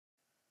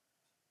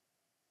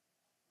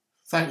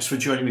Thanks for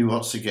joining me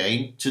once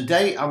again.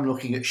 Today I'm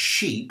looking at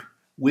sheep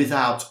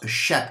without a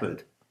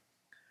shepherd.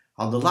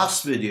 On the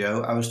last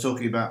video I was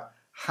talking about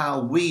how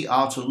we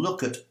are to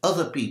look at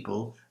other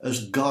people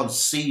as God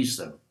sees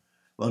them.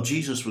 Well,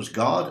 Jesus was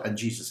God and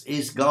Jesus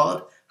is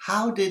God.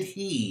 How did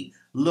he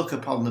look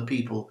upon the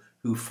people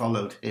who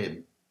followed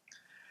him?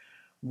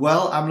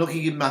 Well, I'm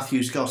looking in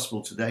Matthew's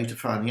Gospel today to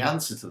find the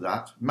answer to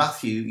that.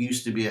 Matthew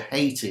used to be a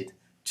hated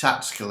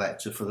tax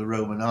collector for the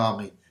Roman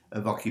army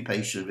of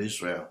occupation of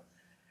Israel.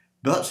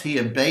 But he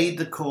obeyed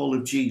the call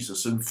of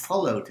Jesus and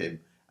followed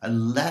him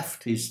and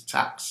left his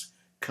tax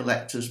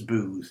collector's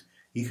booth.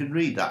 You can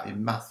read that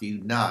in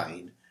Matthew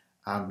 9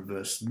 and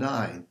verse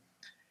 9.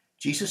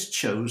 Jesus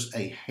chose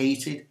a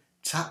hated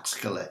tax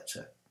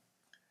collector.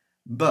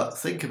 But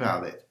think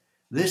about it.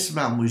 This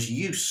man was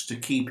used to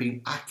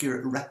keeping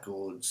accurate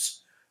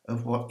records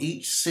of what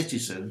each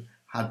citizen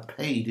had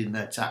paid in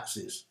their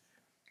taxes.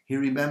 He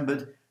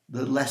remembered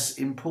the less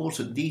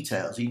important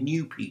details. He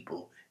knew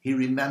people. He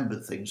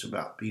remembered things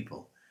about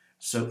people.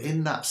 So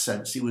in that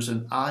sense, he was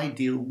an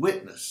ideal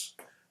witness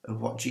of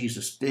what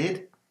Jesus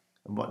did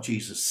and what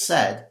Jesus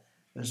said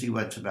as he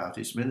went about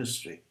his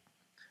ministry.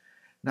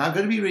 Now I'm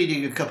going to be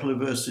reading a couple of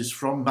verses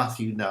from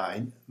Matthew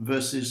 9,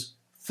 verses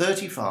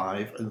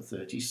 35 and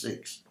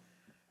 36.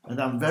 And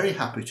I'm very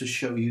happy to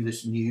show you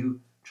this new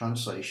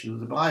translation of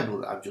the Bible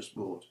that I've just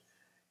bought.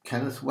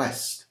 Kenneth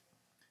Wuest,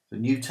 the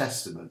New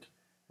Testament,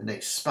 an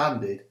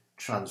expanded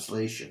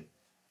translation.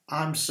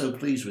 I'm so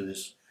pleased with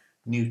this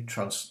new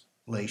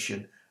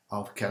translation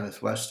of Kenneth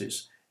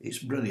Wuest. It's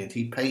brilliant.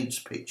 He paints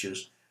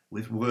pictures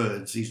with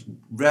words. He's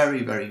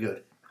very, very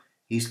good.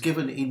 He's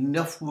given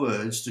enough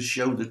words to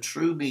show the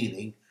true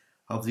meaning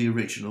of the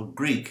original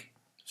Greek.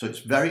 So it's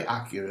very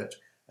accurate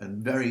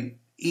and very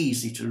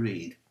easy to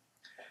read.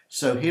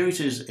 So here it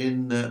is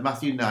in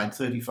Matthew 9,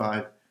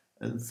 35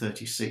 and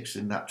 36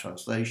 in that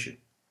translation.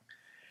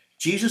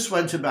 Jesus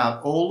went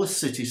about all the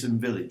cities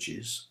and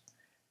villages,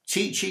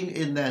 teaching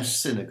in their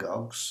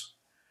synagogues,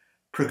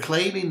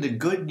 proclaiming the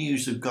good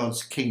news of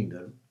God's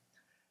kingdom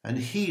and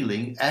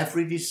healing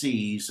every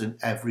disease and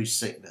every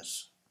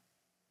sickness.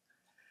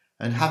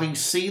 And having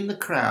seen the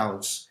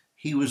crowds,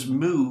 he was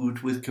moved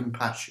with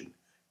compassion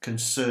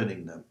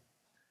concerning them,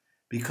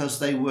 because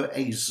they were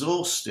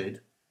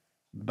exhausted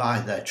by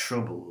their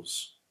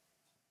troubles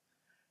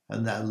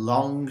and their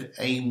long,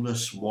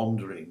 aimless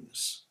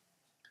wanderings,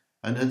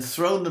 and had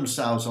thrown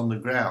themselves on the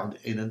ground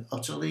in an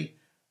utterly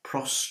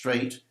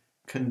prostrate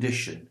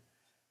condition,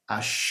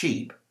 as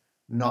sheep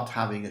not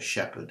having a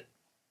shepherd.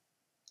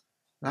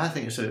 And I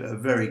think it's a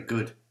very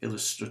good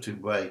illustrative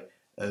way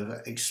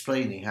of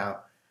explaining how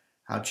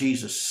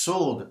Jesus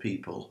saw the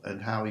people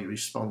and how he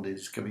responded.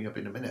 Is coming up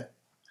in a minute.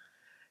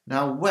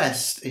 Now,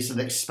 Wuest is an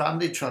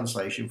expanded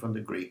translation from the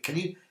Greek. Can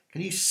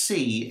you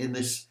see in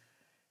this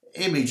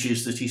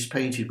images that he's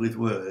painted with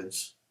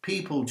words,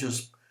 people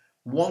just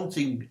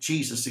wanting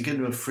Jesus to give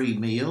them a free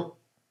meal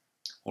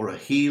or a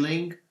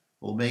healing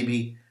or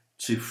maybe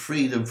to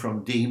free them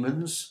from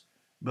demons,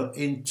 but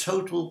in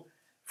total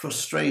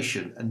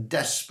frustration and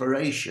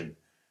desperation,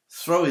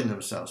 throwing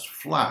themselves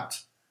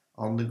flat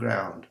on the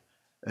ground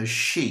as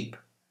sheep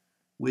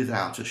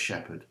without a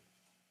shepherd.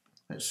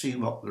 Let's see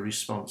what the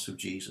response of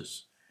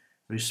Jesus,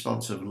 the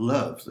response of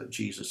love that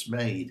Jesus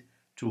made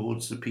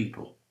towards the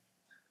people.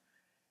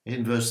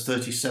 In verse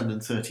 37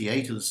 and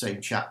 38 of the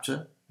same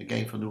chapter,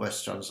 again from the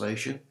Wuest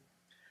translation,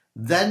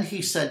 then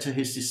he said to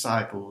his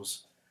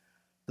disciples,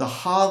 "The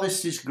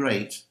harvest is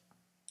great,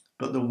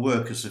 but the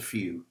workers are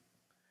few.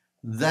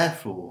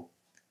 Therefore,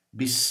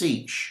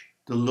 beseech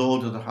the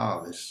Lord of the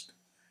harvest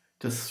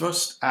to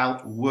thrust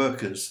out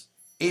workers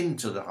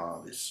into the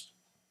harvest."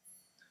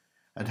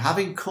 And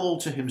having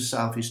called to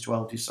himself his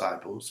 12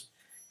 disciples,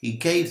 he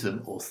gave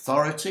them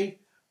authority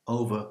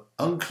over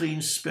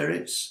unclean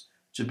spirits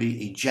to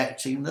be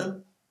ejecting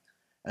them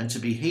and to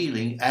be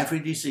healing every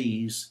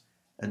disease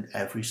and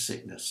every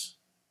sickness.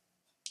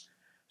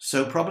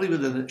 So probably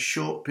within a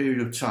short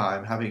period of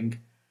time,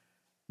 having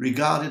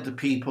regarded the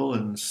people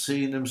and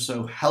seeing them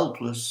so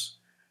helpless,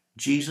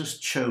 Jesus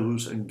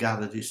chose and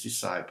gathered his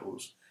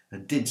disciples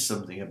and did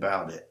something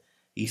about it.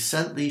 He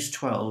sent these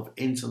 12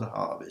 into the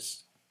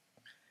harvest.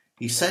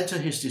 He said to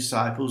his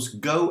disciples,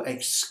 "Go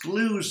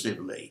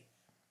exclusively,"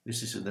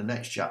 this is in the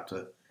next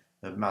chapter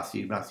of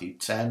Matthew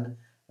 10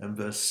 and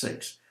verse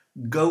 6,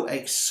 "go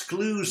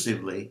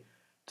exclusively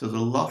to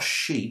the lost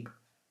sheep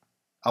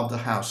of the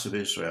house of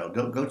Israel."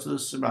 Don't go to the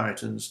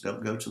Samaritans,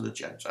 don't go to the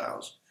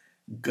Gentiles.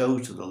 Go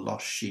to the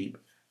lost sheep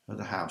of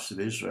the house of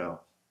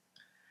Israel.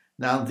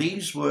 Now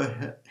these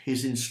were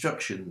his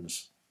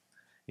instructions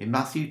in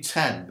Matthew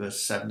 10,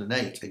 verse 7 and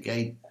 8,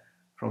 again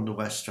from the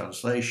Wuest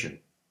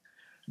translation.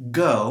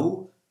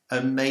 "Go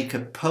and make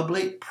a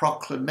public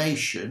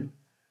proclamation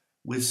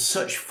with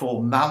such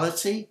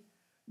formality,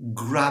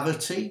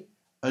 gravity,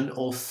 and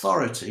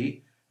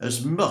authority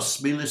as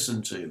must be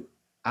listened to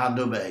and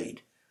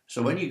obeyed."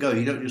 So when you go,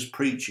 you don't just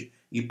preach it,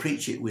 you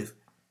preach it with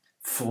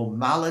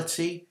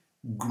formality,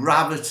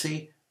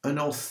 gravity, and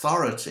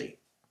authority.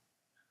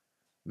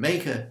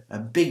 Make a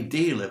big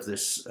deal of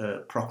this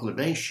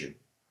proclamation.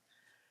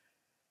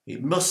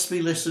 It must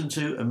be listened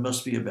to and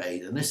must be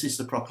obeyed. And this is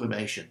the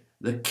proclamation.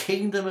 The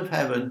kingdom of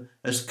heaven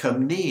has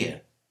come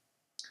near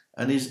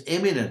and is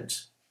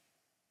imminent.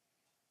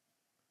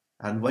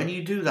 And when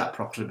you do that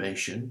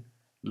proclamation,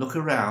 look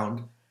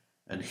around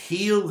and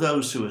heal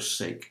those who are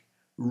sick,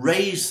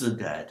 raise the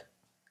dead,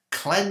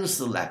 cleanse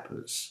the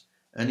lepers,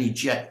 and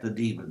eject the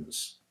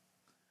demons.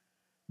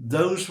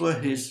 Those were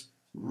his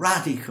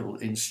radical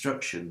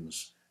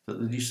instructions that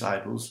the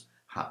disciples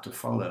had to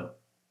follow.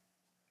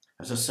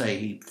 As I say,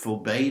 he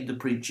forbade the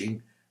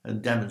preaching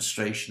and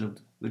demonstration of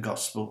the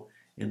gospel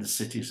in the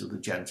cities of the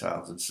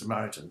Gentiles and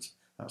Samaritans.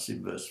 That's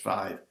in verse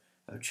 5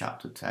 of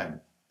chapter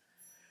 10.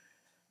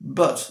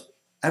 But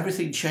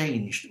everything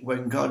changed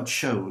when God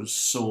chose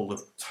Saul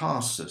of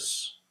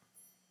Tarsus,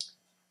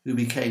 who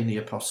became the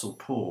Apostle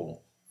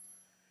Paul.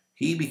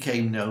 He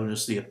became known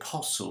as the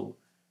Apostle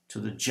to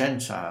the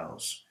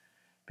Gentiles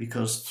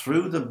because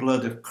through the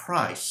blood of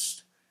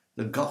Christ,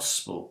 the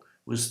gospel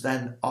was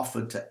then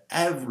offered to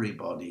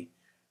everybody,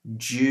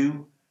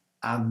 Jew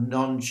and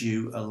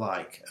non-Jew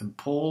alike. And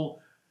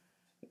Paul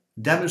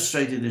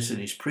demonstrated this in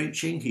his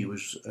preaching. He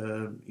was,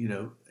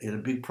 in a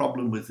big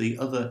problem with the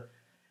other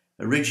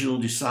original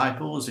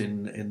disciples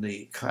in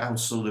the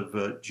Council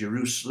of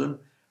Jerusalem.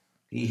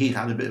 He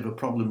had a bit of a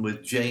problem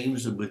with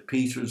James and with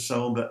Peter and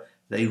so on, but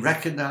they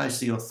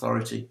recognized the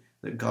authority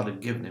that God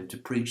had given him to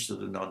preach to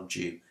the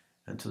non-Jew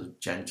and to the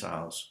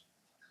Gentiles.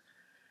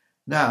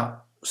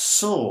 Now,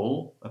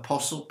 Saul,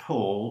 Apostle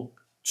Paul,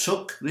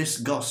 took this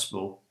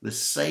gospel, the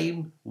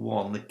same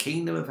one, the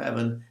kingdom of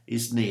heaven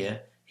is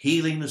near,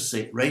 healing the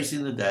sick,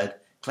 raising the dead,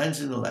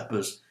 cleansing the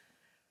lepers,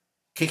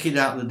 kicking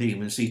out the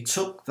demons. He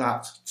took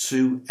that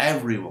to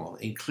everyone,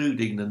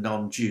 including the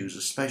non-Jews,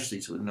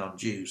 especially to the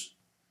non-Jews.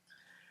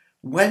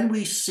 When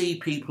we see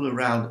people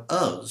around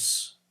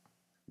us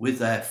with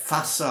their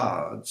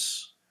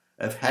facades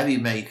of heavy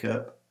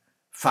makeup,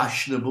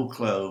 fashionable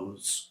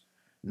clothes,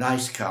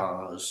 nice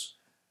cars,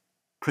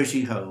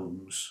 pretty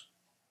homes,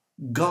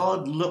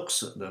 God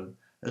looks at them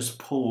as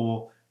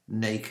poor,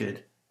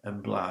 naked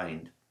and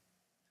blind.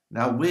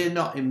 Now, we're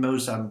not in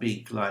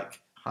Mozambique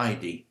like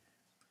Heidi,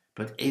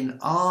 but in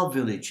our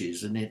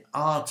villages and in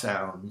our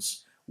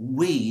towns,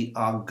 we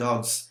are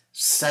God's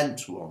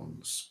sent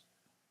ones.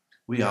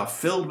 We are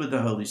filled with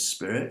the Holy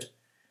Spirit,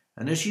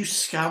 and as you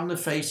scan the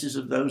faces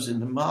of those in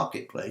the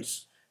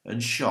marketplace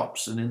and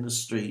shops and in the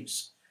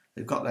streets,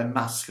 they've got their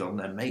mask on,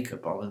 their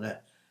makeup on and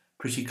their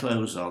pretty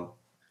clothes on.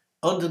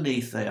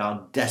 Underneath, they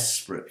are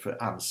desperate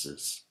for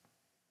answers.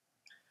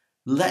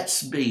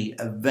 Let's be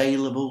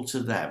available to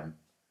them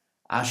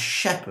as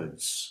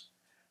shepherds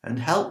and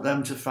help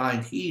them to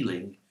find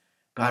healing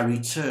by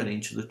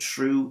returning to the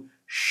true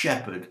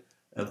shepherd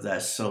of their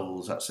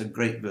souls. That's a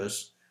great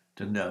verse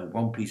to know.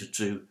 1 Peter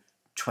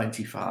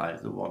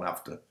 2:25, the one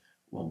after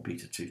 1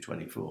 Peter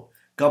 2:24.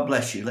 God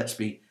bless you. Let's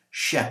be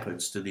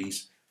shepherds to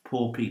these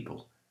poor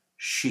people,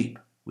 sheep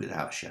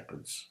without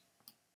shepherds.